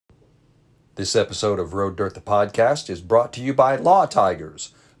This episode of Road Dirt the Podcast is brought to you by Law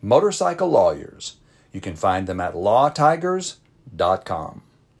Tigers, motorcycle lawyers. You can find them at lawtigers.com.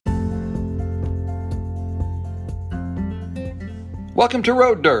 Welcome to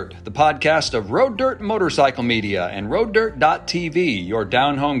Road Dirt, the podcast of Road Dirt Motorcycle Media and RoadDirt.tv, your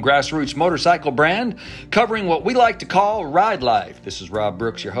down-home grassroots motorcycle brand covering what we like to call ride life. This is Rob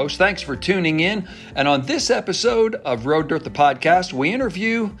Brooks, your host. Thanks for tuning in. And on this episode of Road Dirt the Podcast, we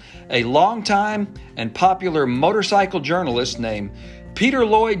interview a longtime and popular motorcycle journalist named Peter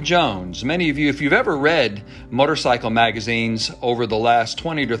Lloyd Jones. Many of you, if you've ever read motorcycle magazines over the last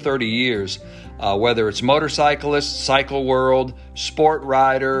 20 to 30 years, whether it's Motorcyclist, Cycle World, Sport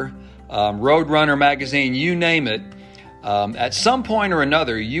Rider, Road Runner magazine, you name it, at some point or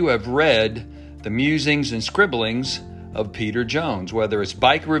another, you have read the musings and scribblings of Peter Jones, whether it's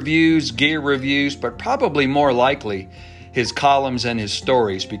bike reviews, gear reviews, but probably more likely his columns and his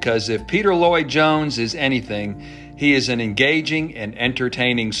stories, because if Peter Lloyd Jones is anything, he is an engaging and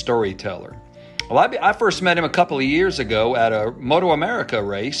entertaining storyteller. Well, I first met him a couple of years ago at a Moto America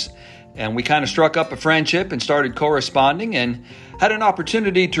race, and we kind of struck up a friendship and started corresponding and had an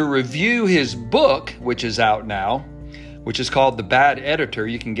opportunity to review his book, which is out now, which is called The Bad Editor.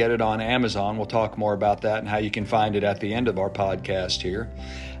 You can get it on Amazon. We'll talk more about that and how you can find it at the end of our podcast here.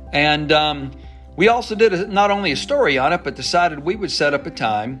 And we also did not only a story on it, but decided we would set up a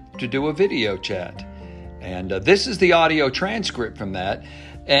time to do a video chat. And this is the audio transcript from that.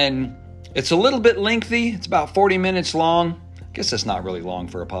 And it's a little bit lengthy. It's about 40 minutes long. I guess that's not really long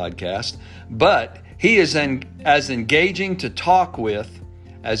for a podcast, but he is as engaging to talk with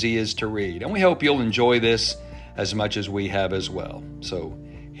as he is to read. And we hope you'll enjoy this as much as we have as well. So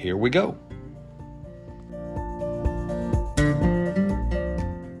here we go.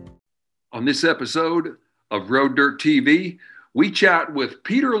 On this episode of Road Dirt TV, we chat with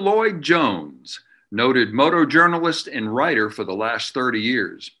Peter Lloyd Jones, noted moto journalist and writer for the last 30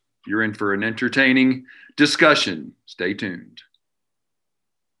 years. You're in for an entertaining discussion. Stay tuned.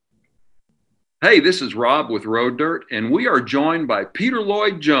 Hey, this is Rob with Road Dirt, and we are joined by Peter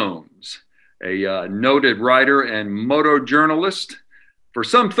Lloyd Jones, a noted writer and moto journalist for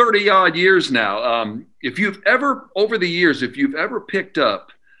some 30-odd years now. If you've ever picked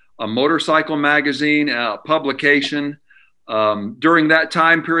up a motorcycle magazine, publication, during that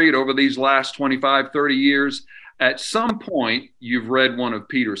time period, over these last 25, 30 years, at some point, you've read one of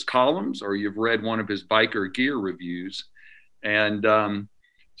Peter's columns or you've read one of his bike or gear reviews. And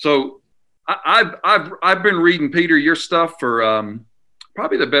so I've been reading, Peter, your stuff for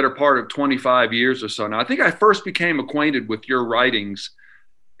probably the better part of 25 years or so now. I think I first became acquainted with your writings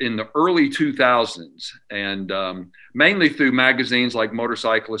in the early 2000s, and mainly through magazines like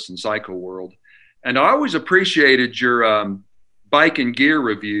Motorcyclist and Cycle World. And I always appreciated your bike and gear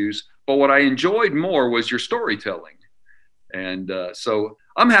reviews, but what I enjoyed more was your storytelling. And so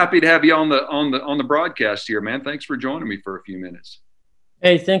I'm happy to have you on the broadcast here, man. Thanks for joining me for a few minutes.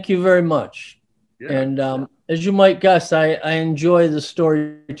 Hey, thank you very much. Yeah. And as you might guess, I enjoy the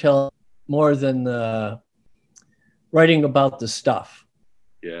storytelling more than the writing about the stuff.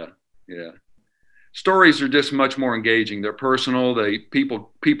 Yeah. Stories are just much more engaging. They're personal.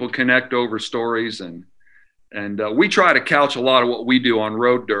 People connect over stories, and we try to couch a lot of what we do on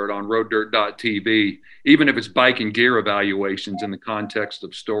Road Dirt, on RoadDirt.tv, even if it's bike and gear evaluations, in the context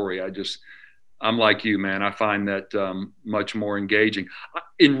of story. I'm like you, man. I find that much more engaging.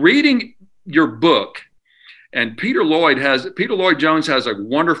 In reading your book, and Peter Lloyd Jones has a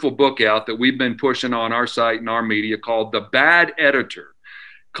wonderful book out that we've been pushing on our site and our media called The Bad Editor,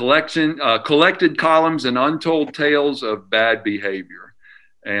 collected columns and untold tales of bad behavior.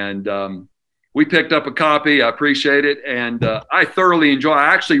 And we picked up a copy. I appreciate it. And I thoroughly enjoy it.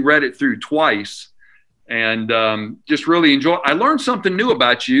 I actually read it through twice and just really enjoy it. I learned something new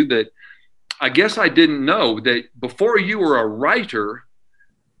about you that I guess I didn't know, that before you were a writer,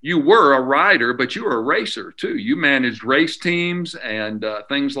 you were a rider, but you were a racer too. You managed race teams and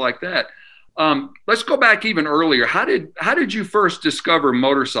things like that. Let's go back even earlier. How did you first discover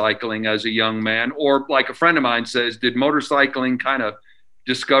motorcycling as a young man? Or like a friend of mine says, did motorcycling kind of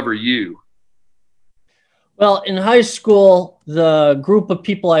discover you? Well, in high school, the group of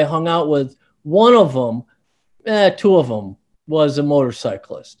people I hung out with, one of them, two of them, was a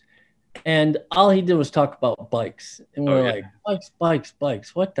motorcyclist. And all he did was talk about bikes. And we're like,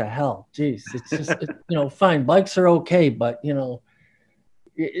 bikes. What the hell? Jeez, it's just, fine. Bikes are okay, but,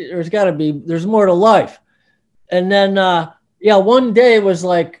 there's more to life. And then, one day it was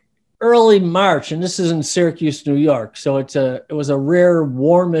like early March, and this is in Syracuse, New York. So it was a rare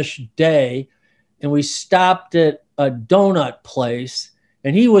warmish day. And we stopped at a donut place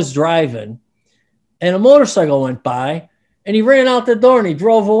and he was driving, and a motorcycle went by, and he ran out the door and he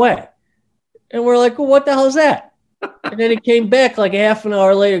drove away. And we're like, well, what the hell is that? And then he came back like a half an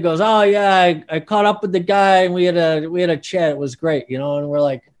hour later, goes, oh yeah, I caught up with the guy and we had a chat. It was great, you know. And we're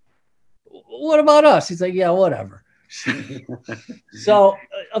like, what about us? He's like, yeah, whatever. So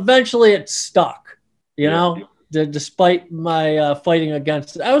eventually it stuck, you know, despite my fighting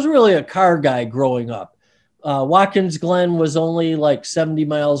against it. I was really a car guy growing up. Watkins Glen was only like 70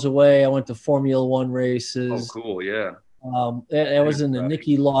 miles away. I went to Formula One races. Oh, cool. Yeah. I was in the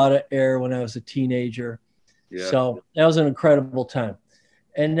Niki Lauda era when I was a teenager. Yeah. So that was an incredible time.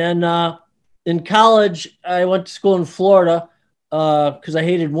 And then in college, I went to school in Florida because I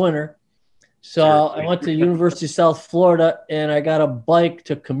hated winter. So I went to University of South Florida, and I got a bike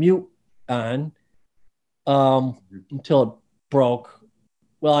to commute on until it broke.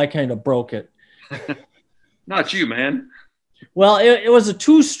 Well, I kind of broke it. Not you, man. Well, it was a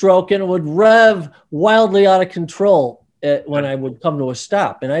two-stroke, and it would rev wildly out of control when I would come to a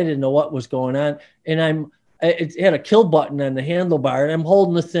stop, and I didn't know what was going on. And it had a kill button on the handlebar, and I'm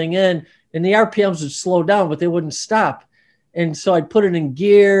holding the thing in, and the RPMs would slow down, but they wouldn't stop. And so I'd put it in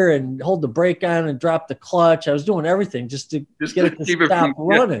gear and hold the brake on and drop the clutch. I was doing everything just to get it to stop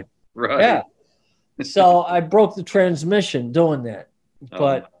running. Yeah, right. Yeah. So I broke the transmission doing that.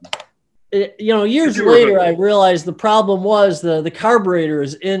 But, years later, I realized the problem was the carburetor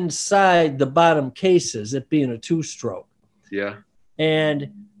is inside the bottom cases, it being a two-stroke. Yeah.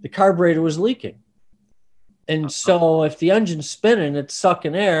 And the carburetor was leaking. And so if the engine's spinning, it's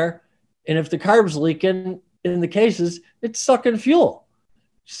sucking air. And if the carb's leaking in the cases, it's sucking fuel.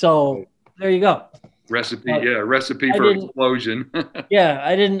 So there you go. Recipe for explosion. Yeah,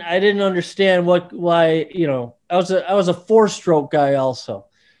 I didn't understand why, I was a four-stroke guy also.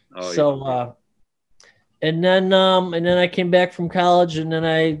 Oh, so yeah. And then I came back from college, and then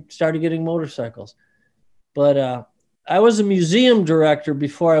I started getting motorcycles. But I was a museum director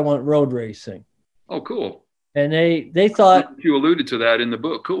before I went road racing. Oh, cool. And they thought you alluded to that in the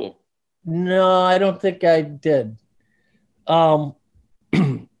book. Cool. No, I don't think I did. And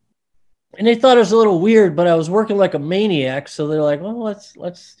they thought it was a little weird, but I was working like a maniac. So they're like, well, let's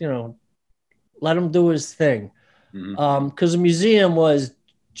let him do his thing. Mm-hmm. Because the museum was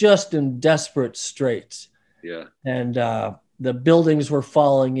just in desperate straits. Yeah. And the buildings were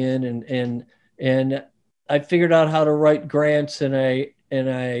falling in, and I figured out how to write grants, and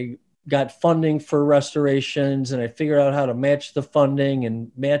I got funding for restorations, and I figured out how to match the funding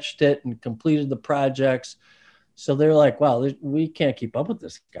and matched it and completed the projects. So they're like, wow, we can't keep up with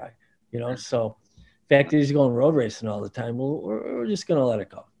this guy, So the fact that he's going road racing all the time, well, we're just going to let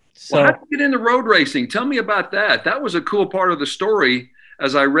it go. So how did you get into road racing? Tell me about that. That was a cool part of the story.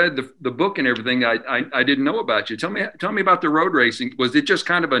 As I read the book and everything, I didn't know about you. Tell me about the road racing. Was it just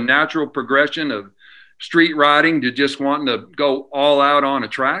kind of a natural progression of street riding to just wanting to go all out on a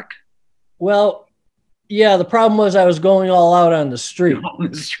track? Well, yeah, the problem was I was going all out on the street.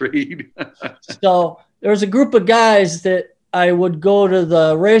 On the street. So there was a group of guys that I would go to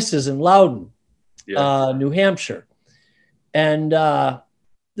the races in Loudon, New Hampshire. And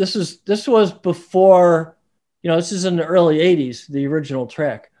this was before, this is in the early 80s, the original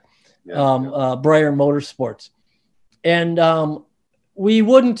track, Breyer Motorsports. And we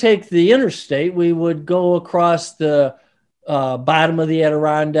wouldn't take the interstate. We would go across the bottom of the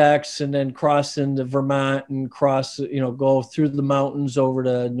Adirondacks and then cross into Vermont and go through the mountains over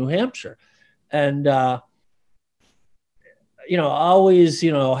to New Hampshire. And, always,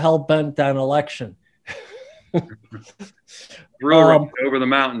 hell-bent on election. Over the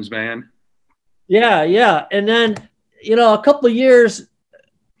mountains, man. Yeah. And then, a couple of years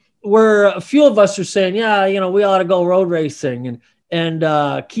where a few of us are saying, we ought to go road racing.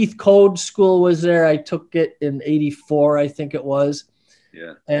 And Keith Code School was there. I took it in 84, I think it was.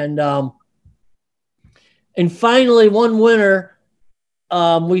 Yeah. And finally one winter,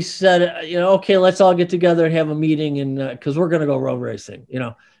 we said, okay, let's all get together and have a meeting, and because we're going to go road racing,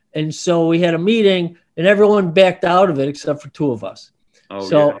 And so we had a meeting, and everyone backed out of it except for two of us. Oh,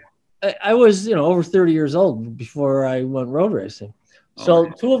 so I was, over 30 years old before I went road racing. So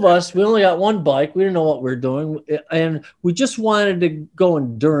two of us, we only got one bike. We didn't know what we were doing. And we just wanted to go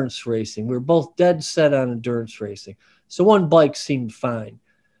endurance racing. We were both dead set on endurance racing. So one bike seemed fine.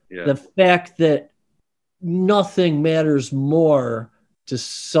 Yeah. The fact that nothing matters more to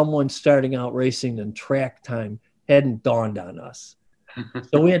someone starting out racing than track time hadn't dawned on us.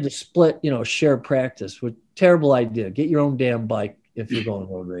 So we had to split, share practice. With terrible idea. Get your own damn bike if you're going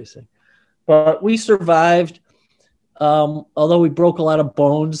road racing. But we survived. Although we broke a lot of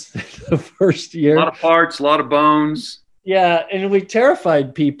bones the first year. A lot of parts, a lot of bones. Yeah, and we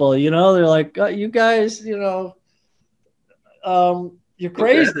terrified people. They're like, "You guys, you're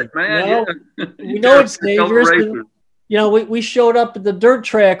crazy." Man, yeah. We know it's dangerous. And, we showed up at the dirt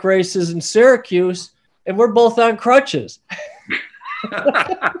track races in Syracuse, and we're both on crutches.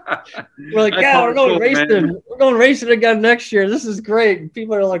 We're like, yeah, we're going racing. Man. We're going racing again next year. This is great. And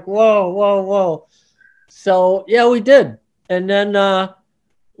people are like, whoa, whoa, whoa. So yeah, we did. And then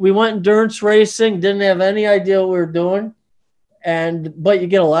we went endurance racing. Didn't have any idea what we were doing. But you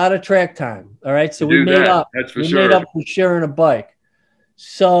get a lot of track time. All right. So we made up. That's for we sure. made up for sharing a bike.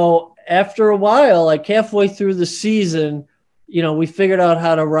 So after a while, like halfway through the season, we figured out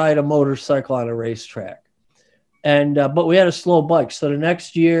how to ride a motorcycle on a racetrack. But we had a slow bike. So the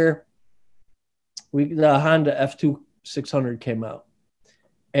next year, the Honda F2 600 came out.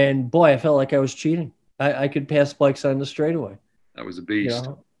 And boy, I felt like I was cheating. I could pass bikes on the straightaway. That was a beast.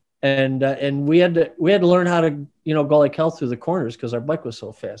 And we had to learn how to, go like hell through the corners because our bike was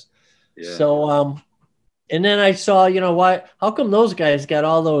so fast. Yeah. So, and then I saw, how come those guys got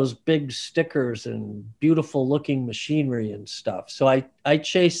all those big stickers and beautiful looking machinery and stuff? So I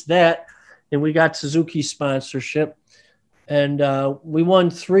chased that, and we got Suzuki sponsorship, and we won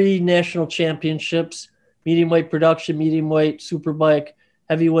 3 national championships: medium weight production, medium weight superbike,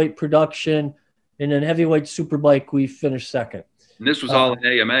 heavyweight production, and then heavyweight superbike we finished second. And this was all in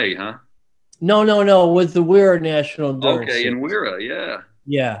AMA, huh? No, with the WERA National Endurance. Okay, in WERA, yeah.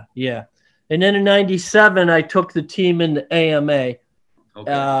 Yeah. And then in 97, I took the team into AMA. Okay.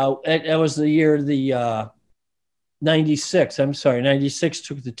 That was the year 96. I'm sorry, 96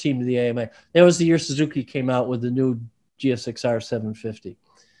 took the team to the AMA. That was the year Suzuki came out with the new GSX-R 750.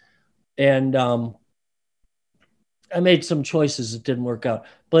 And I made some choices that didn't work out.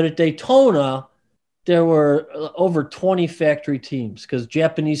 But at Daytona, there were over 20 factory teams because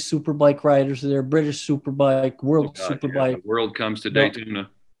Japanese superbike riders are there, British superbike, world superbike. Yeah, the world comes to Daytona.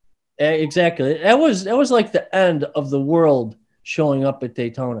 Exactly. That was like the end of the world showing up at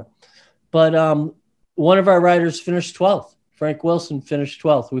Daytona. But one of our riders finished 12th. Frank Wilson finished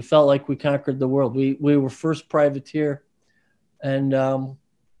 12th. We felt like we conquered the world. We were first privateer. And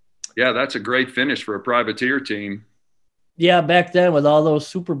yeah, that's a great finish for a privateer team. Yeah, back then with all those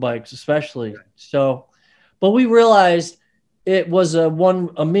super bikes, especially. So, but we realized it was a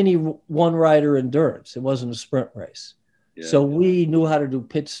mini one rider endurance. It wasn't a sprint race. Yeah. So we knew how to do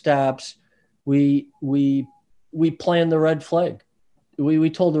pit stops. We planned the red flag.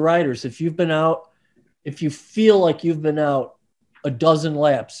 We told the riders, if you feel like you've been out a dozen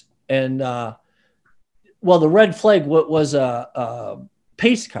laps, and the red flag was a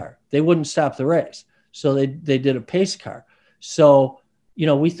pace car. They wouldn't stop the race. So they did a pace car. So,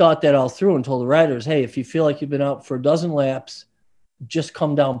 we thought that all through and told the riders, hey, if you feel like you've been out for a dozen laps, just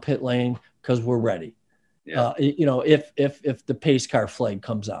come down pit lane because we're ready. Yeah. If the pace car flag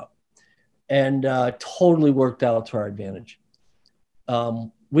comes out. And totally worked out to our advantage.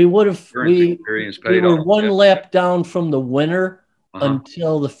 We were one lap down from the winner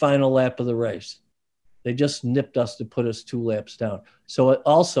until the final lap of the race. They just nipped us to put us 2 laps down. So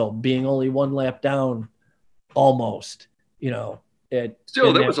also being only 1 lap down, almost,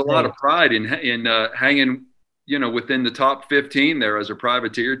 Still, there was a lot of pride in hanging, within the top 15 there as a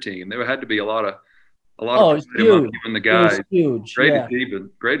privateer team. There had to be a lot of pride among the guys. It was huge.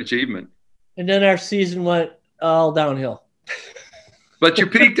 Great achievement. And then our season went all downhill. But you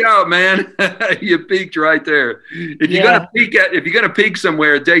peaked out, man. You peaked right there. If you're gonna peak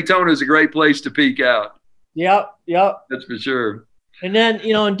somewhere, Daytona is a great place to peak out. Yep. That's for sure. And then,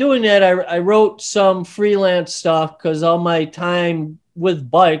 in doing that, I wrote some freelance stuff because all my time with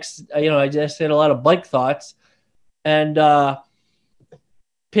bikes, I just had a lot of bike thoughts, and I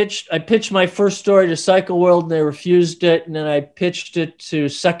pitched my first story to Cycle World, and they refused it, and then I pitched it to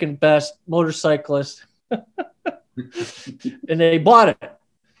Second Best Motorcyclist. And they bought it,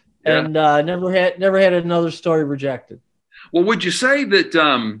 and never had another story rejected. Well, would you say that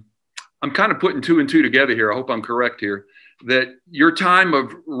I'm kind of putting 2 and 2 together here? I hope I'm correct here. That your time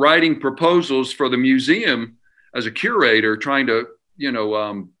of writing proposals for the museum as a curator, trying to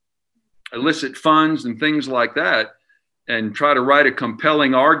elicit funds and things like that, and try to write a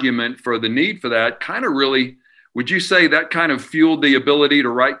compelling argument for the need for that, kind of really. Would you say that kind of fueled the ability to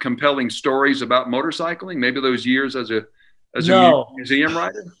write compelling stories about motorcycling? Maybe those years as a museum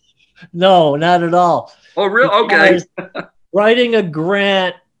writer? No, not at all. Oh, really? Okay. Writing a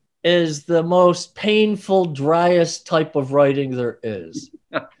grant is the most painful, driest type of writing there is.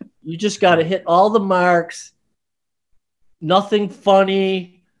 You just got to hit all the marks. Nothing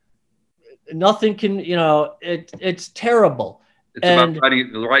funny. Nothing can, it's terrible. It's about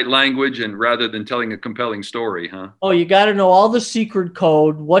writing the right language and rather than telling a compelling story, huh? Oh, you got to know all the secret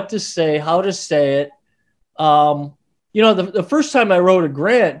code, what to say, how to say it. The first time I wrote a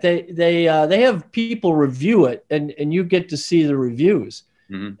grant, they have people review it, and you get to see the reviews.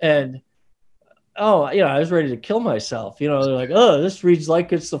 Mm-hmm. And I was ready to kill myself. They're like, oh, this reads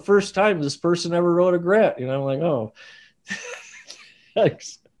like it's the first time this person ever wrote a grant. I'm like, oh.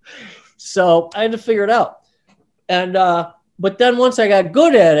 So I had to figure it out. And but then once I got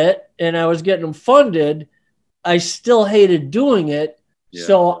good at it and I was getting them funded, I still hated doing it. Yeah.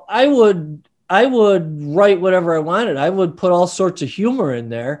 So I would write whatever I wanted. I would put all sorts of humor in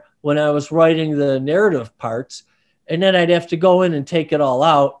there when I was writing the narrative parts. And then I'd have to go in and take it all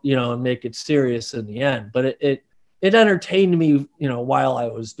out, and make it serious in the end. But it entertained me, while I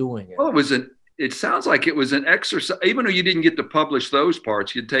was doing it. Well, it sounds like it was an exercise, even though you didn't get to publish those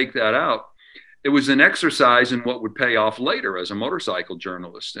parts, you'd take that out. It was an exercise in what would pay off later as a motorcycle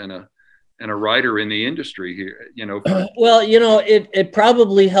journalist and a writer in the industry here, Well, it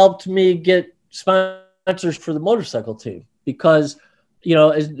probably helped me get sponsors for the motorcycle team because,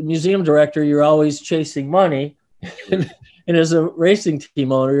 as museum director, you're always chasing money. And as a racing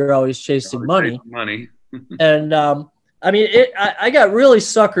team owner, you're always chasing money. And I got really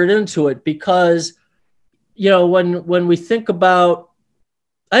suckered into it because, when we think about,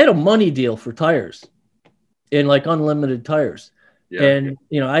 I had a money deal for tires and like unlimited tires. Yeah. And,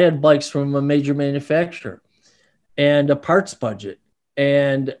 I had bikes from a major manufacturer and a parts budget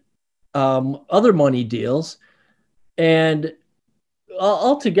and other money deals. And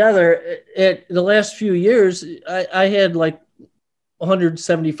altogether, at the last few years, I had like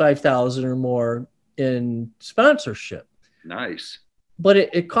 175,000 or more in sponsorship. Nice. But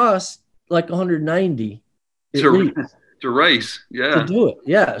it costs like 190 to race. Yeah. To do it.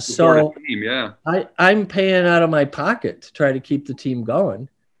 Yeah. So team, yeah. I'm paying out of my pocket to try to keep the team going.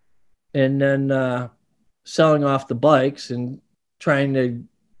 And then selling off the bikes and trying to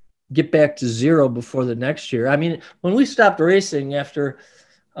get back to zero before the next year. I mean, when we stopped racing after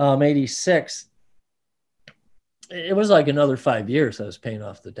 86, it was like another 5 years I was paying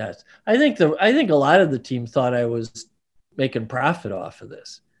off the debts. I think a lot of the team thought I was making profit off of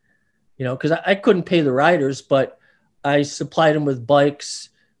this, because I couldn't pay the riders, but I supplied them with bikes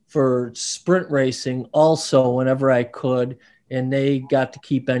for sprint racing also whenever I could, and they got to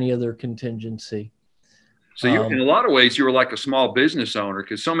keep any of their contingency. So in a lot of ways, you were like a small business owner,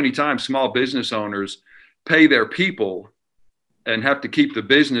 because so many times small business owners pay their people and have to keep the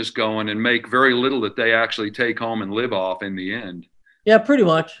business going and make very little that they actually take home and live off in the end. Yeah, pretty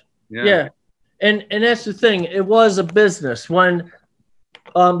much. Yeah. And that's the thing. It was a business when,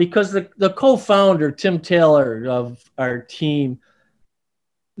 because the co-founder, Tim Taylor of our team,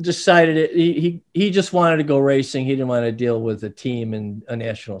 decided he just wanted to go racing. He didn't want to deal with a team in a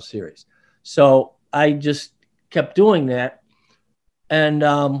national series. So I just kept doing that. And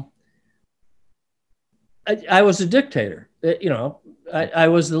I was a dictator. I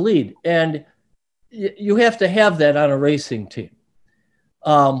was the lead. And you have to have that on a racing team.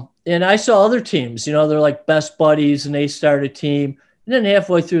 And I saw other teams, they're like best buddies and they start a team. And then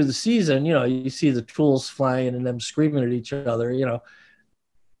halfway through the season, you see the tools flying and them screaming at each other,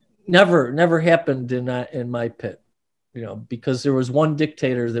 never happened in my pit, because there was one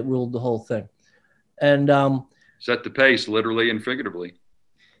dictator that ruled the whole thing. And set the pace, literally and figuratively.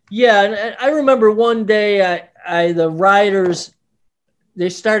 Yeah. And I remember one day the riders, they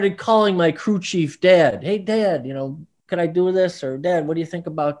started calling my crew chief Dad. Hey, Dad, could I do this? Or Dad, what do you think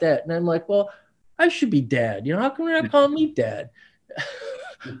about that? And I'm like, well, I should be Dad. How come you're not calling me Dad?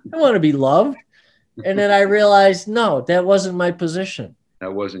 I want to be loved. And then I realized, no, that wasn't my position.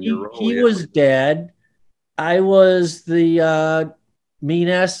 That wasn't your role. He was Dad. I was the mean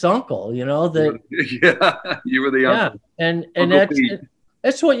ass uncle, that. Yeah, you were the uncle. Yeah. And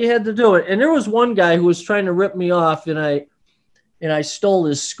that's what you had to do. And there was one guy who was trying to rip me off, and I stole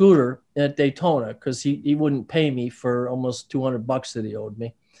his scooter at Daytona because he wouldn't pay me for almost $200 that he owed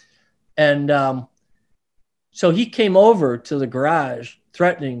me. And so he came over to the garage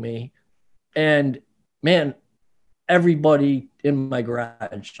threatening me, and man, everybody in my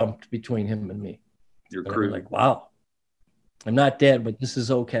garage jumped between him and me. Your crew. I'm like, wow, I'm not dead, but this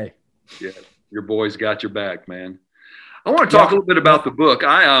is okay. Yeah, your boys got your back, man. I want to talk a little bit about the book.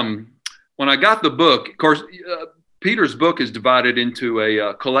 When I got the book, of course, Peter's book is divided into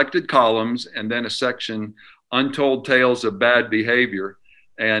a collected columns and then a section, Untold Tales of Bad Behavior.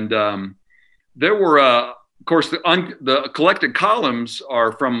 And there were, of course, the collected columns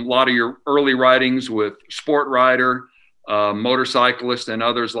are from a lot of your early writings with Sport Rider, Motorcyclist, and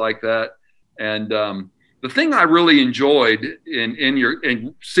others like that. And the thing I really enjoyed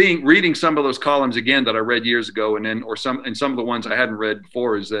in reading some of those columns again that I read years ago, and some of the ones I hadn't read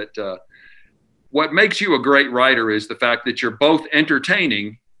before, is that what makes you a great writer is the fact that you're both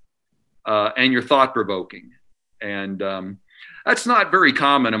entertaining and you're thought provoking, and that's not very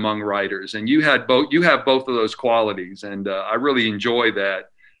common among writers. And you have both of those qualities, and I really enjoy that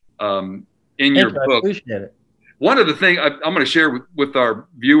in your book. I appreciate it. One of the things I'm going to share with our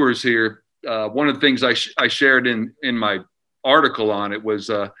viewers here, one of the things I shared in my article on it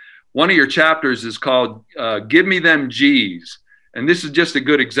was one of your chapters is called "Give Me Them G's," and this is just a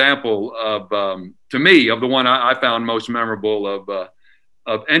good example of, to me, of the one I found most memorable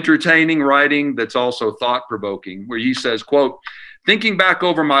of entertaining writing that's also thought provoking. Where he says, "Quote: Thinking back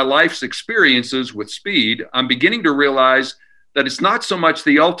over my life's experiences with speed, I'm beginning to realize that it's not so much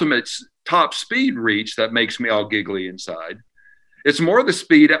the ultimate top speed reach that makes me all giggly inside. It's more the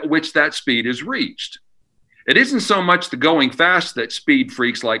speed at which that speed is reached. It isn't so much the going fast that speed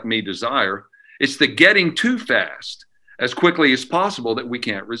freaks like me desire. It's the getting too fast as quickly as possible that we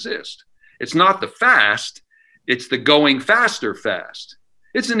can't resist. It's not the fast, it's the going faster fast.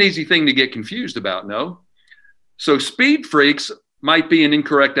 It's an easy thing to get confused about, no? So speed freaks might be an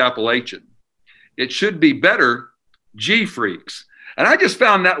incorrect appellation. It should be better G freaks." And I just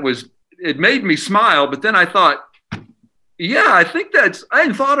found it made me smile, but then I thought, yeah, I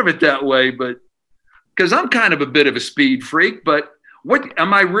hadn't thought of it that way, but because I'm kind of a bit of a speed freak, but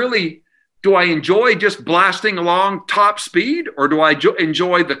do I enjoy just blasting along top speed, or do I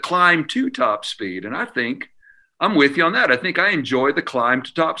enjoy the climb to top speed? And I think I'm with you on that. I think I enjoy the climb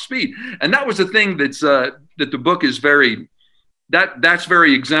to top speed. And that was the thing that the book is that's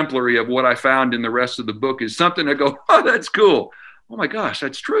very exemplary of what I found in the rest of the book, is something I go, oh, that's cool. Oh my gosh,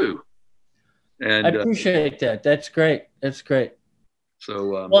 that's true. And I appreciate that. That's great. That's great.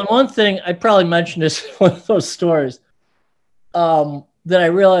 So, one thing I probably mentioned is one of those stories that I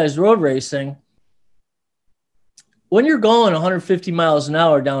realized road racing, when you're going 150 miles an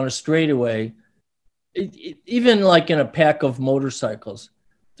hour down a straightaway, even like in a pack of motorcycles,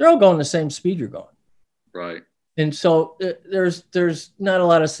 they're all going the same speed you're going. Right. And so there's not a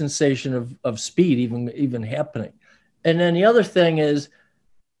lot of sensation of speed even happening. And then the other thing is,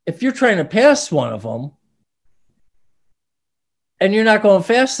 if you're trying to pass one of them and you're not going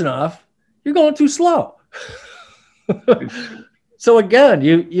fast enough, you're going too slow. So again,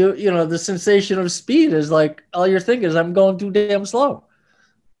 you know, the sensation of speed is like, all you're thinking is, I'm going too damn slow.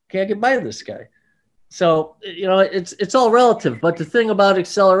 Can't get by this guy. So, you know, it's all relative. But the thing about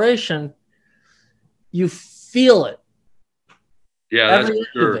acceleration, you feel it. Yeah, that's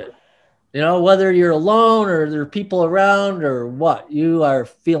sure. It. You know, whether you're alone or there are people around or what, you are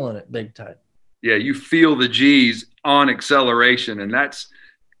feeling it big time. Yeah, you feel the G's on acceleration. And that's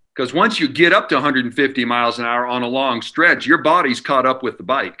because once you get up to 150 miles an hour on a long stretch, your body's caught up with the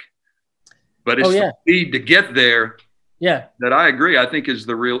bike. But it's the speed to get there. Yeah, that I agree. I think is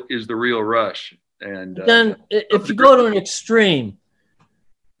the real rush. And then if you go to an extreme,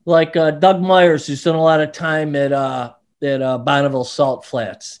 like Doug Myers, who's done a lot of time at Bonneville Salt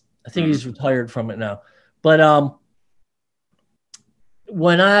Flats. I think he's retired from it now. But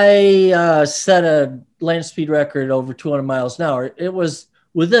when I set a land speed record over 200 miles an hour, it was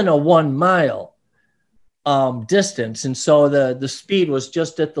within a 1 mile distance. And so the speed was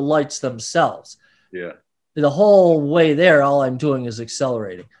just at the lights themselves. Yeah. The whole way there, all I'm doing is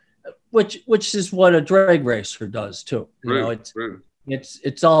accelerating, which is what a drag racer does too.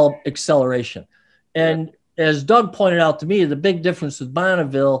 It's all acceleration. And as Doug pointed out to me, the big difference with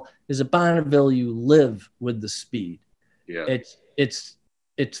Bonneville is at Bonneville you live with the speed. Yeah. It's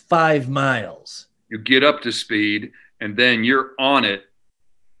 5 miles. You get up to speed and then you're on it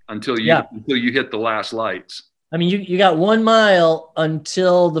until you hit the last lights. I mean, you got 1 mile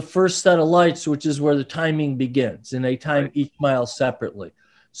until the first set of lights, which is where the timing begins, and they time each mile separately.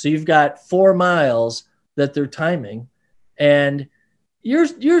 So you've got 4 miles that they're timing, and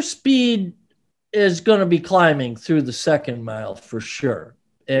your speed is going to be climbing through the second mile for sure.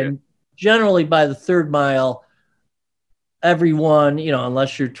 And generally by the third mile, everyone, you know,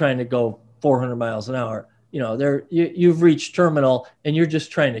 unless you're trying to go 400 miles an hour, you know, you've reached terminal and you're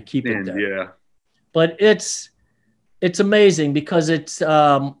just trying to keep it there. Yeah. But it's amazing because it's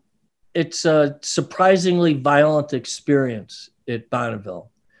a surprisingly violent experience at Bonneville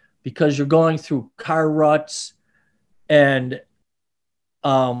because you're going through car ruts and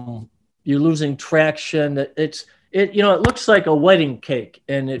you're losing traction. It looks like a wedding cake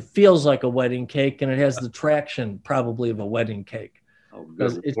and it feels like a wedding cake and it has the traction probably of a wedding cake. Oh,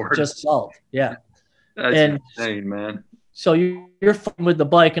 good it's Lord. Just salt. Yeah. That's insane, man. So you're fine with the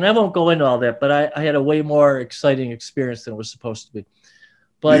bike, and I won't go into all that, but I had a way more exciting experience than it was supposed to be.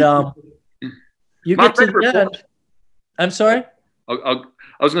 But you get to the end. I'm sorry? I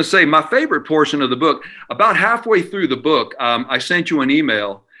was going to say my favorite portion of the book, about halfway through the book, I sent you an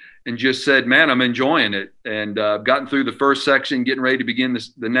email and just said, man, I'm enjoying it. And I've gotten through the first section, getting ready to begin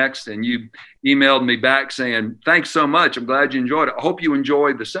the next. And you emailed me back saying, thanks so much. I'm glad you enjoyed it. I hope you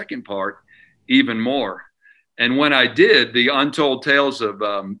enjoyed the second part even more. And when I did, the Untold Tales of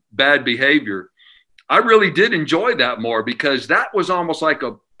Bad Behavior, I really did enjoy that more, because that was almost like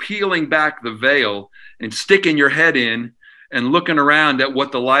a peeling back the veil and sticking your head in and looking around at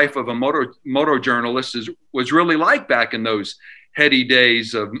what the life of a moto journalist was really like back in those heady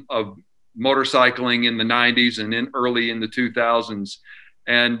days of motorcycling in the 90s and early in the 2000s.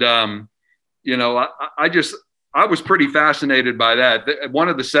 And, you know, I was pretty fascinated by that. One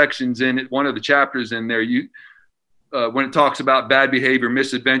of the sections in it, one of the chapters in there, when it talks about bad behavior,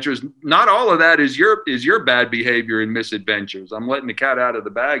 misadventures, not all of that is your bad behavior and misadventures. I'm letting the cat out of the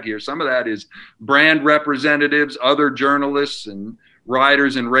bag here. Some of that is brand representatives, other journalists and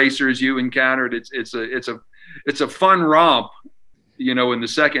riders and racers you encountered. It's a fun romp, you know, in the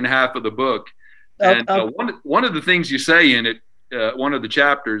second half of the book. And one of the things you say in it, one of the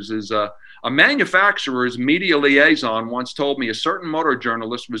chapters is a manufacturer's media liaison once told me a certain motor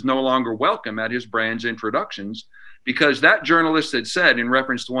journalist was no longer welcome at his brand's introductions, because that journalist had said, in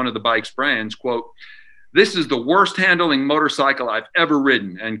reference to one of the bike's brands, quote, "This is the worst handling motorcycle I've ever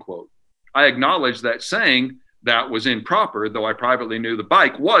ridden," end quote. I acknowledged that saying that was improper, though I privately knew the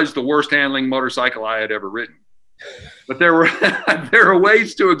bike was the worst handling motorcycle I had ever ridden. But there are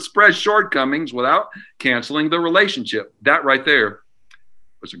ways to express shortcomings without canceling the relationship. That right there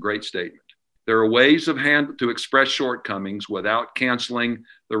was a great statement. There are ways to express shortcomings without canceling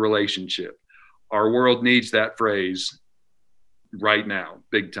the relationship. Our world needs that phrase right now,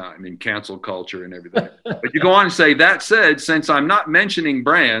 big time, in cancel culture and everything. But you go on and say, that said, since I'm not mentioning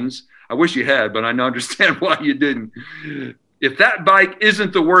brands, I wish you had, but I understand why you didn't. If that bike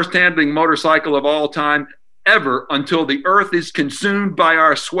isn't the worst handling motorcycle of all time, ever, until the earth is consumed by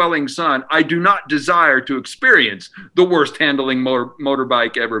our swelling sun, I do not desire to experience the worst handling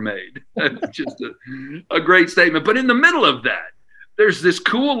motorbike ever made. Just a great statement. But in the middle of that, there's this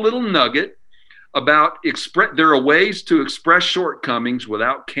cool little nugget about there are ways to express shortcomings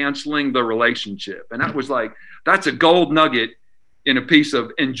without canceling the relationship. And that was like, that's a gold nugget in a piece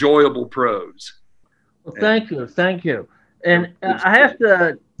of enjoyable prose. Well, thank you. And I have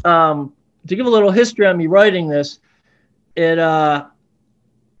to give a little history on me writing this. I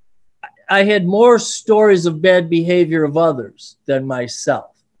had more stories of bad behavior of others than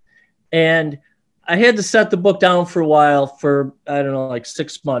myself. And I had to set the book down for a while, for, I don't know, like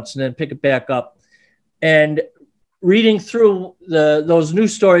 6 months, and then pick it back up. And reading through those new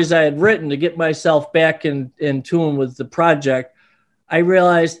stories I had written to get myself back in tune with the project, I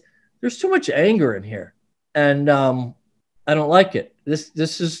realized there's too much anger in here, and I don't like it. This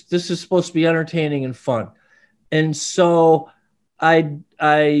is supposed to be entertaining and fun, and so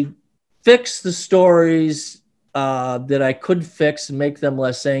I fixed the stories that I could fix and make them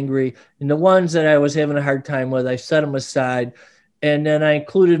less angry, and the ones that I was having a hard time with, I set them aside. And then I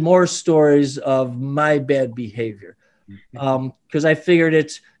included more stories of my bad behavior, because I figured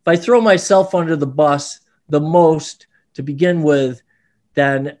if I throw myself under the bus the most to begin with,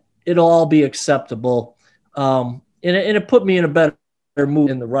 then it'll all be acceptable. And it put me in a better mood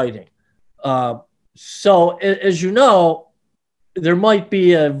in the writing. So as you know, there might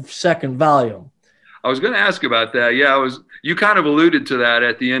be a second volume. I was going to ask about that. Yeah, you kind of alluded to that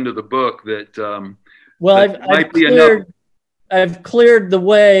at the end of the book that. Well, I've cleared the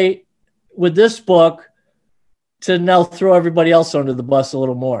way with this book to now throw everybody else under the bus a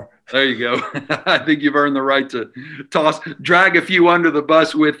little more. There you go. I think you've earned the right to drag a few under the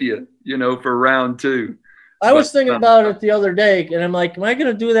bus with you, for round 2. I was thinking about it the other day, and I'm like, am I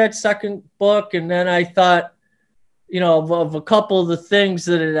going to do that second book? And then I thought, of a couple of the things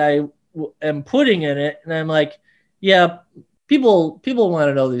that I am putting in it, and I'm like, yeah, people want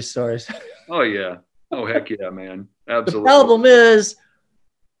to know these stories. Oh, yeah. Oh, heck yeah, man. Absolutely. The problem is,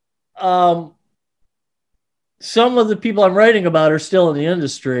 some of the people I'm writing about are still in the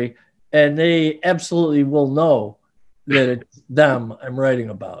industry, and they absolutely will know that it's them I'm writing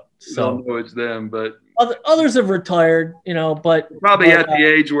about. So don't know it's them, but others have retired, but probably at the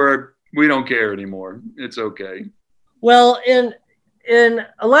age where we don't care anymore. It's okay. Well, in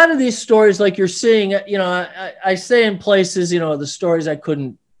a lot of these stories, like you're seeing, I say in places, the stories I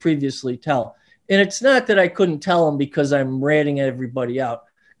couldn't previously tell. And it's not that I couldn't tell them because I'm ratting everybody out,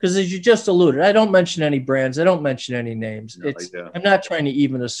 because as you just alluded, I don't mention any brands. I don't mention any names. No, I'm not trying to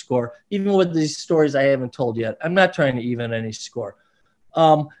even a score. Even with these stories I haven't told yet, I'm not trying to even any score.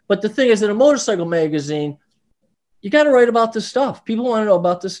 But the thing is, in a motorcycle magazine, you got to write about the stuff. People want to know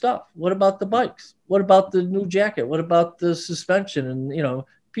about the stuff. What about the bikes? What about the new jacket? What about the suspension? And,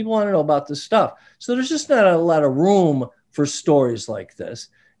 people want to know about the stuff. So there's just not a lot of room for stories like this.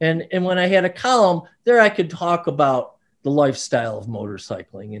 And when I had a column there, I could talk about the lifestyle of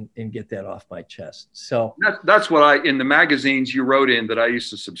motorcycling and get that off my chest. So that's what in the magazines you wrote in that I used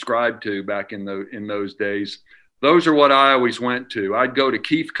to subscribe to back in those days. Those are what I always went to. I'd go to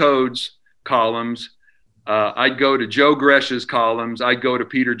Keith Code's columns. I'd go to Joe Gresh's columns. I'd go to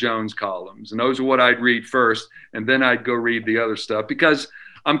Peter Jones' columns. And those are what I'd read first. And then I'd go read the other stuff because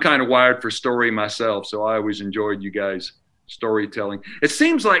I'm kind of wired for story myself. So I always enjoyed you guys' storytelling. It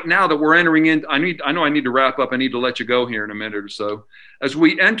seems like now that we're entering in, I know I need to wrap up. I need to let you go here in a minute or so. As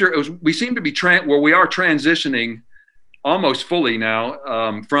we seem to be we are transitioning almost fully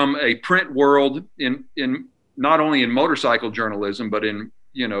now from a print world in not only in motorcycle journalism, but in,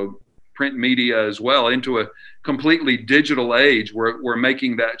 print media as well, into a completely digital age. We're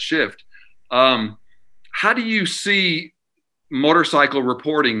making that shift. How do you see motorcycle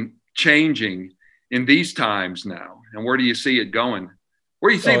reporting changing in these times now? And where do you see it going? Where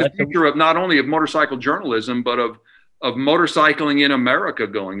do you see the future of not only of motorcycle journalism, but of motorcycling in America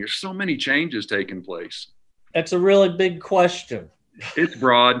going? There's so many changes taking place. That's a really big question. It's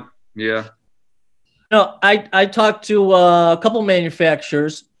broad. Yeah. No, I talked to a couple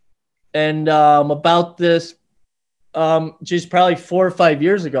manufacturers and about this, probably 4 or 5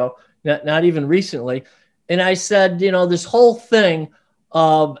 years ago, not even recently. And I said, this whole thing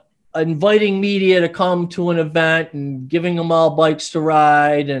of inviting media to come to an event and giving them all bikes to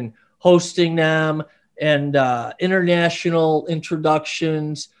ride and hosting them and international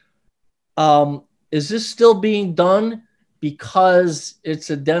introductions. Is this still being done because it's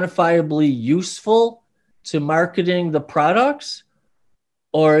identifiably useful to marketing the products?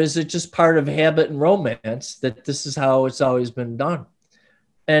 Or is it just part of habit and romance that this is how it's always been done?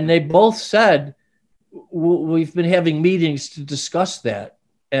 And they both said, we've been having meetings to discuss that.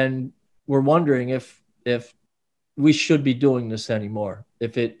 And we're wondering if we should be doing this anymore,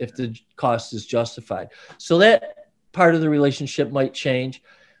 if the cost is justified. So that part of the relationship might change.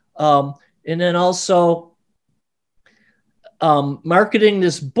 And then also marketing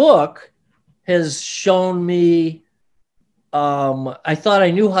this book has shown me, I thought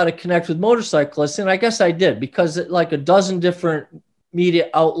I knew how to connect with motorcyclists, and I guess I did, because like a dozen different media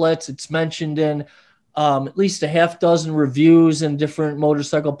outlets, it's mentioned in at least a half dozen reviews in different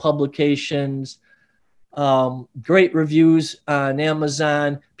motorcycle publications, great reviews on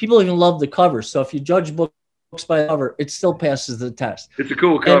Amazon. People even love the cover. So if you judge books by the cover, it still passes the test. It's a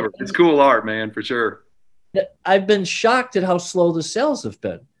cool cover. It's cool art, man, for sure. I've been shocked at how slow the sales have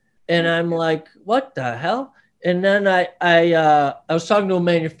been. And I'm like, what the hell? And then I was talking to a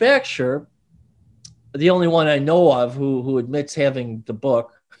manufacturer, the only one I know of who admits having the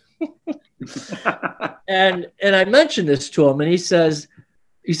book. and I mentioned this to him, and he says,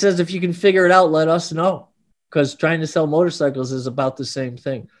 if you can figure it out, let us know, because trying to sell motorcycles is about the same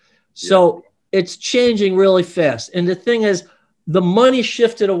thing. So it's changing really fast. And the thing is, the money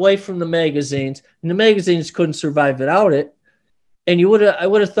shifted away from the magazines, and the magazines couldn't survive without it. And I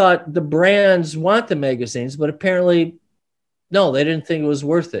would have thought the brands want the magazines, but apparently, no, they didn't think it was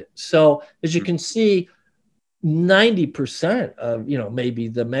worth it. So as you can see, 90% of, maybe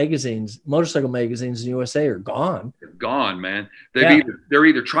the motorcycle magazines in the USA are gone. They're gone, man. They're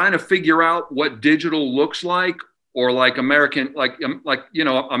either trying to figure out what digital looks like, or like American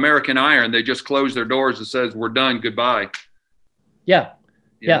Iron, they just close their doors and says, we're done, goodbye. Yeah.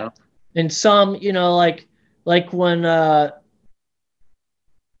 You know? And some, like when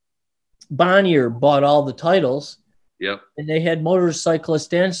Bonnier bought all the titles. Yep. And they had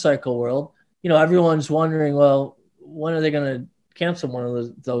Motorcyclist and Cycle World. Everyone's wondering, well, when are they going to cancel one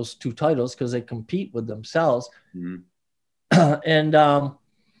of those two titles, because they compete with themselves? Mm-hmm. And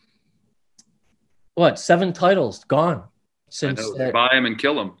 7 titles gone since they buy them and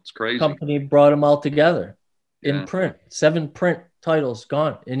kill them. It's crazy. Company brought them all together in print. 7 print titles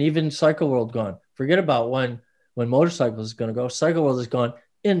gone, and even Cycle World gone. Forget about when Motorcycles is going to go. Cycle World is gone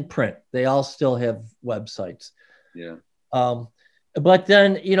in print. They all still have websites. Yeah. But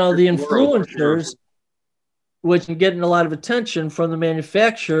then, the influencers, which are getting a lot of attention from the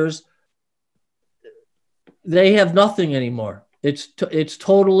manufacturers, they have nothing anymore. It's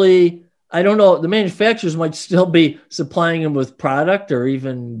totally, I don't know, the manufacturers might still be supplying them with product or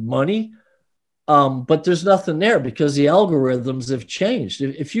even money, But there's nothing there because the algorithms have changed.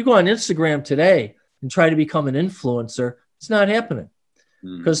 If you go on Instagram today and try to become an influencer, it's not happening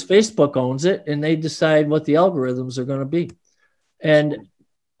because Facebook owns it and they decide what the algorithms are going to be. And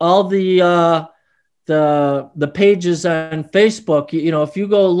all the pages on Facebook, if you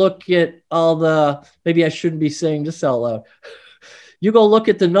go look at all maybe I shouldn't be saying this out loud. You go look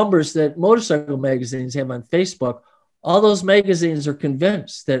at the numbers that motorcycle magazines have on Facebook. All those magazines are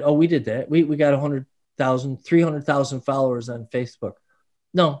convinced that, we did that. We got 100,000, 300,000 followers on Facebook.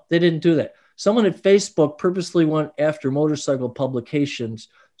 No, they didn't do that. Someone at Facebook purposely went after motorcycle publications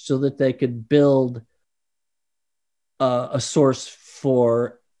so that they could build a source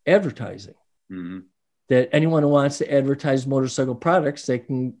for advertising. Mm-hmm. That anyone who wants to advertise motorcycle products, they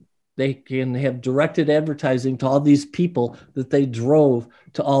can have directed advertising to all these people that they drove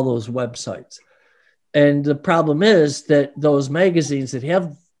to all those websites. And the problem is that those magazines that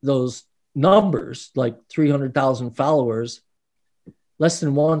have those numbers, like 300,000 followers, less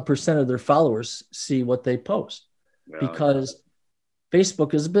than 1% of their followers see what they post because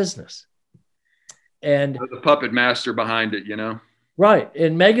Facebook is a business. And the puppet master behind it, Right.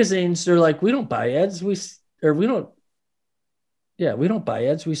 And magazines, they're like, we don't buy ads. We don't buy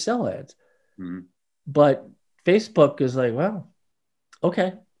ads. We sell ads. Mm-hmm. But Facebook is like, well,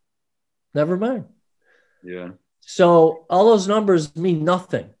 okay, never mind. Yeah. So all those numbers mean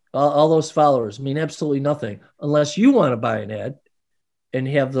nothing. All those followers mean absolutely nothing unless you want to buy an ad and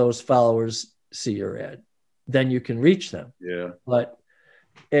have those followers see your ad. Then you can reach them. Yeah. But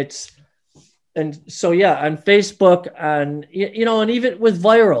on Facebook, and even with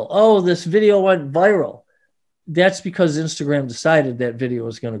viral, this video went viral. That's because Instagram decided that video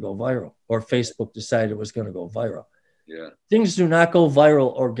was going to go viral, or Facebook decided it was going to go viral. Yeah. Things do not go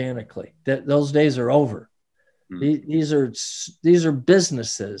viral organically. Those days are over. These are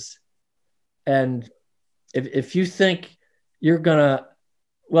businesses. And if you think you're gonna,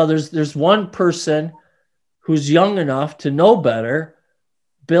 there's one person who's young enough to know better,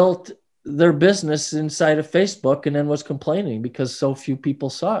 built their business inside of Facebook, and then was complaining because so few people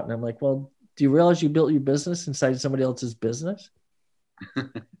saw it. And I'm like, well, do you realize you built your business inside somebody else's business?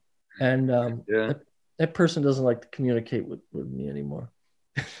 And that person doesn't like to communicate with me anymore.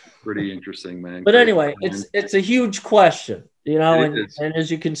 Pretty interesting, man. But anyway, it's a huge question, and as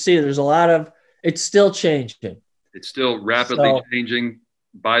you can see, there's a lot of, it's still changing. It's still rapidly changing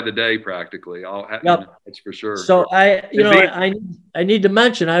by the day, practically. That's for sure. So I need to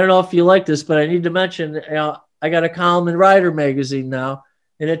mention, I don't know if you like this, but I need to mention, I got a column in Rider magazine now,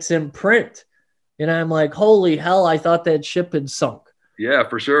 and it's in print. And I'm like, holy hell, I thought that ship had sunk. Yeah,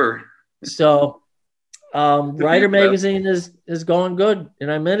 for sure. So Rider magazine is going good,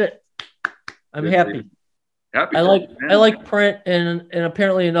 and I'm in it. I'm happy. Happy. I like print, and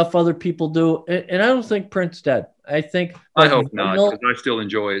apparently enough other people do. And I don't think print's dead. I hope not, because I still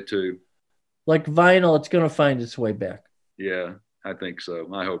enjoy it too. Like vinyl, it's going to find its way back. Yeah, I think so.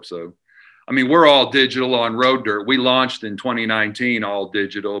 I hope so. I mean, we're all digital on Road Dirt. We launched in 2019 all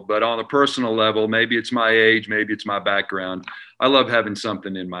digital, but on a personal level, maybe it's my age, maybe it's my background. I love having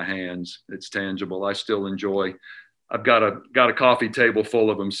something in my hands. It's tangible. I still enjoy. I've got a coffee table full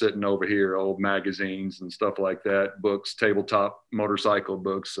of them sitting over here, old magazines and stuff like that, books, tabletop motorcycle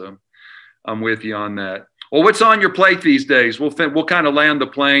books. So I'm with you on that. Well, what's on your plate these days? We'll kind of land the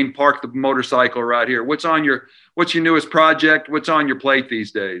plane, park the motorcycle right here. What's your newest project? What's on your plate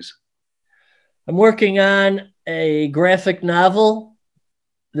these days? I'm working on a graphic novel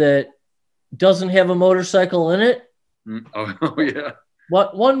that doesn't have a motorcycle in it. Oh yeah.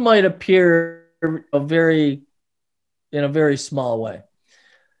 One might appear in a very small way.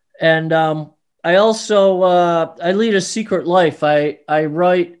 And I also I lead a secret life. I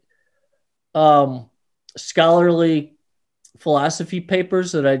write scholarly philosophy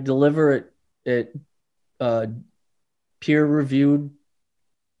papers that I deliver at peer-reviewed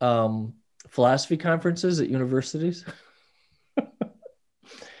philosophy conferences at universities.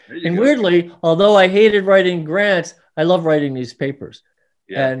 And weirdly, although I hated writing grants, I love writing these papers.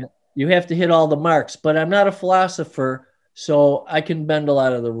 Yeah. And you have to hit all the marks, but I'm not a philosopher, so I can bend a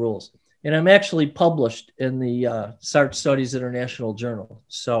lot of the rules. And I'm actually published in the Sartre Studies International Journal.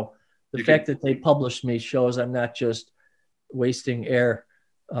 So the fact that they published me shows I'm not just wasting air.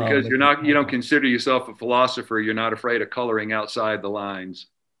 Because you don't consider yourself a philosopher. You're not afraid of coloring outside the lines.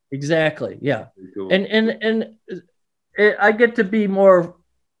 Exactly. Yeah. Cool. And I get to be more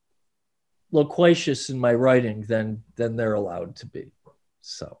loquacious in my writing than they're allowed to be.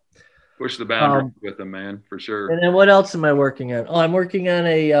 So push the boundaries with them, man, for sure. And then what else am I working on? I'm working on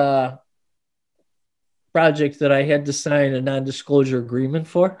a project that I had to sign a non-disclosure agreement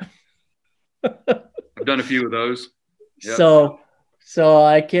for. I've done a few of those. Yep. So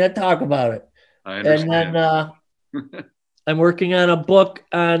I can't talk about it. I understand. And then I'm working on a book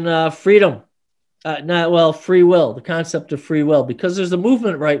on freedom. Free will, the concept of free will, because there's a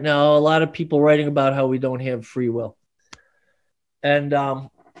movement right now, a lot of people writing about how we don't have free will. And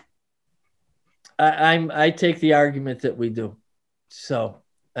I take the argument that we do. So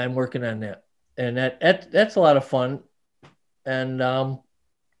I'm working on that. And that's a lot of fun. And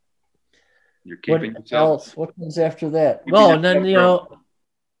you're keeping what yourself. else? What comes after that? Well, and then,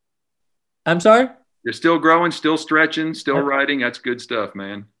 I'm sorry? You're still growing, still stretching, still writing. That's good stuff,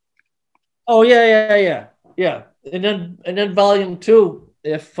 man. Oh, yeah. And then volume 2,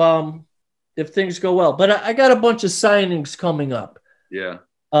 if things go well. But I got a bunch of signings coming up. Yeah.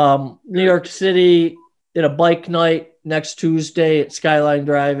 New York City at a bike night next Tuesday at Skyline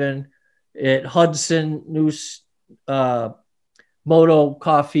Drive-In, at Hudson Moto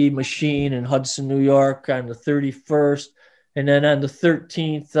Coffee Machine in Hudson, New York on the 31st. And then on the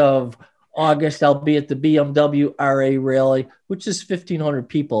 13th of August, I'll be at the BMW RA Rally, which is 1,500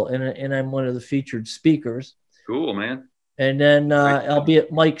 people, and I'm one of the featured speakers. Cool, man. And then I'll be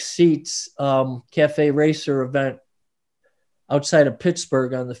at Mike Seats Cafe Racer event outside of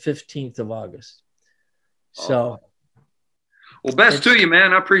Pittsburgh on the 15th of August. So, well, best to you,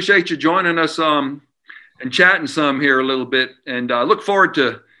 man. I appreciate you joining us and chatting some here a little bit, and I look forward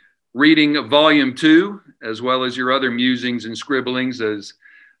to reading volume 2 as well as your other musings and scribblings as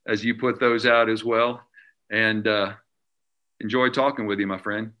you put those out as well. And enjoy talking with you, my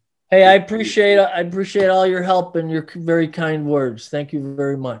friend. Hey, I appreciate all your help and your very kind words. Thank you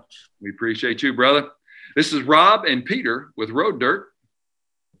very much. We appreciate you, brother. This is Rob and Peter with Road Dirt.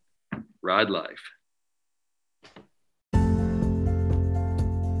 Ride life.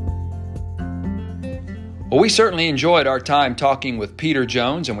 Well, we certainly enjoyed our time talking with Peter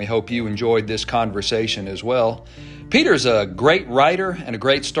Jones, and we hope you enjoyed this conversation as well. Peter's a great writer and a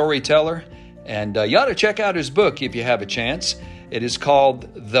great storyteller, and you ought to check out his book if you have a chance. It is called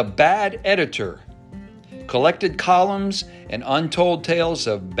The Bad Editor: Collected Columns and Untold Tales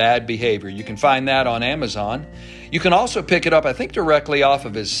of Bad Behavior. You can find that on Amazon. You can also pick it up, I think, directly off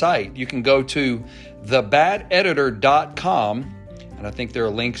of his site. You can go to thebadeditor.com, and I think there are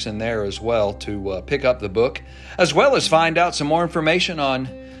links in there as well to pick up the book, as well as find out some more information on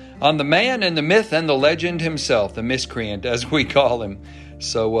the man and the myth and the legend himself, the miscreant, as we call him.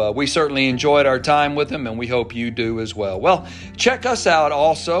 So we certainly enjoyed our time with him, and we hope you do as well. Well, check us out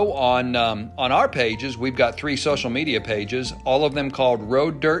also on our pages. We've got 3 social media pages, all of them called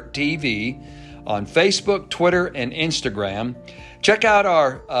Road Dirt TV, on Facebook, Twitter, and Instagram. Check out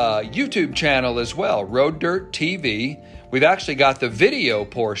our YouTube channel as well, Road Dirt TV. We've actually got the video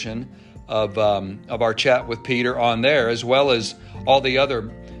portion of our chat with Peter on there, as well as all the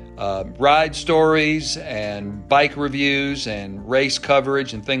other ride stories and bike reviews and race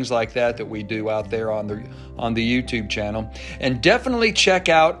coverage and things like that we do out there on the YouTube channel. And definitely check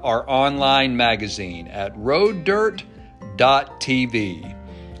out our online magazine at roaddirt.tv.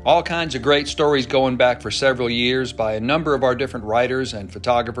 All kinds of great stories going back for several years by a number of our different writers and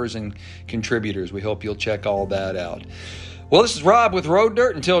photographers and contributors. We hope you'll check all that out. Well, this is Rob with Road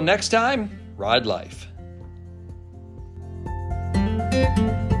Dirt. Until next time, ride life.